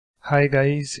Hi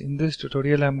guys, in this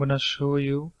tutorial I'm gonna show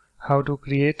you how to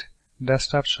create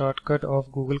desktop shortcut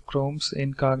of Google Chrome's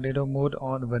Incognito mode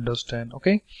on Windows 10.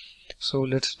 Okay, so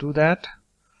let's do that.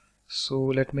 So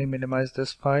let me minimize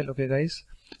this file. Okay guys,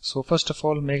 so first of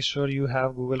all make sure you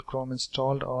have Google Chrome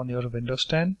installed on your Windows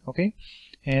 10. Okay,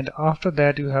 and after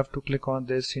that you have to click on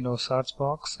this search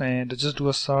box and just do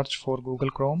a search for Google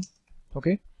Chrome.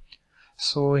 Okay,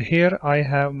 so here I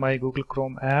have my Google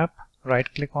Chrome app. Right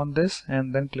click on this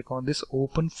and then click on this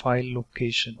open file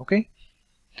location. Okay,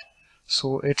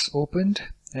 so it's opened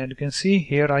and you can see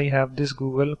here I have this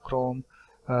Google Chrome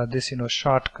this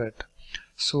shortcut.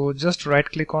 So just right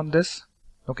click on this.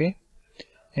 Okay,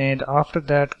 and after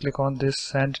that click on this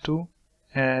send to,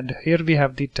 and here we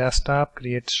have the desktop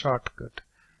create shortcut.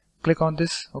 Click on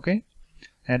this. Okay,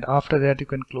 and after that you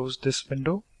can close this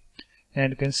window and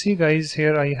you can see guys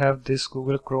here I have this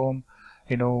Google Chrome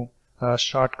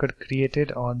shortcut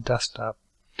created on desktop.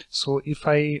 So if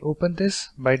I open this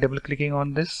by double clicking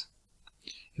on this,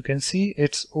 you can see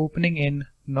it's opening in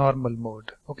normal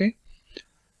mode. Okay,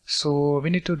 so we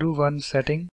need to do one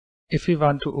setting if we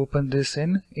want to open this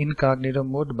in incognito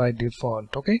mode by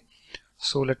default. Okay,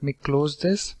 so let me close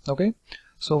this. Okay,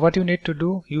 so what you need to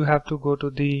do, you have to go to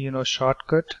the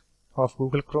shortcut of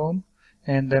Google Chrome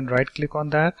and then right click on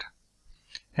that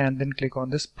and then click on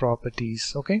this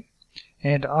properties. Okay,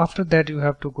 and after that you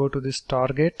have to go to this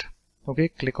target. Okay,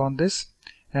 click on this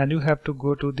and you have to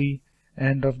go to the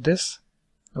end of this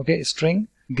string,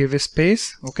 give a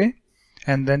space, okay,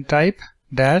 and then type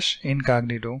dash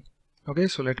incognito. Okay,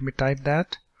 so let me type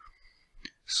that.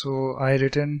 So I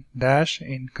written dash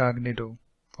incognito.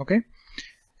 Okay,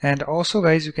 and also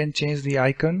guys you can change the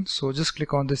icon. So just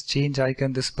click on this change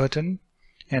icon, this button,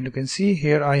 and you can see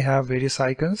here I have various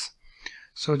icons.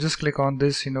 So just click on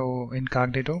this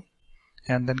incognito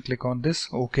and then click on this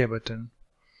OK button,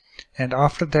 and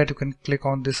after that you can click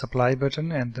on this apply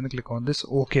button and then click on this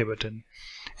OK button,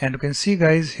 and you can see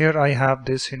guys here I have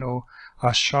this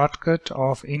a shortcut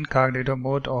of incognito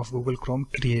mode of Google Chrome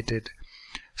created.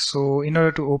 So in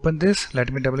order to open this,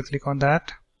 let me double click on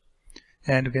that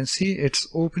and you can see it's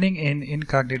opening in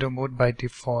incognito mode by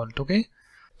default. Okay,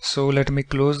 so let me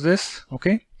close this.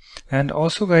 Okay, and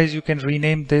also guys you can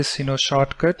rename this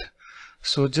shortcut.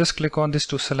 So just click on this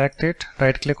to select it,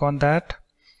 right click on that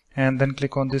and then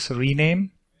click on this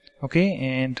rename. Okay,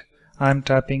 and I'm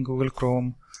typing Google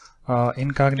Chrome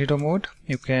incognito mode.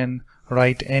 You can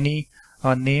write any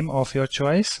name of your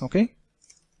choice. Okay,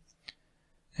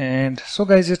 and so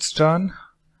guys it's done.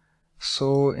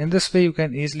 So in this way you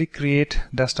can easily create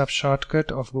desktop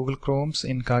shortcut of Google Chrome's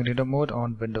incognito mode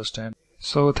on Windows 10.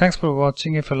 So thanks for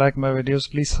watching. If you like my videos,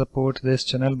 please support this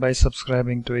channel by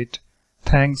subscribing to it.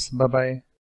 Thanks. Bye bye.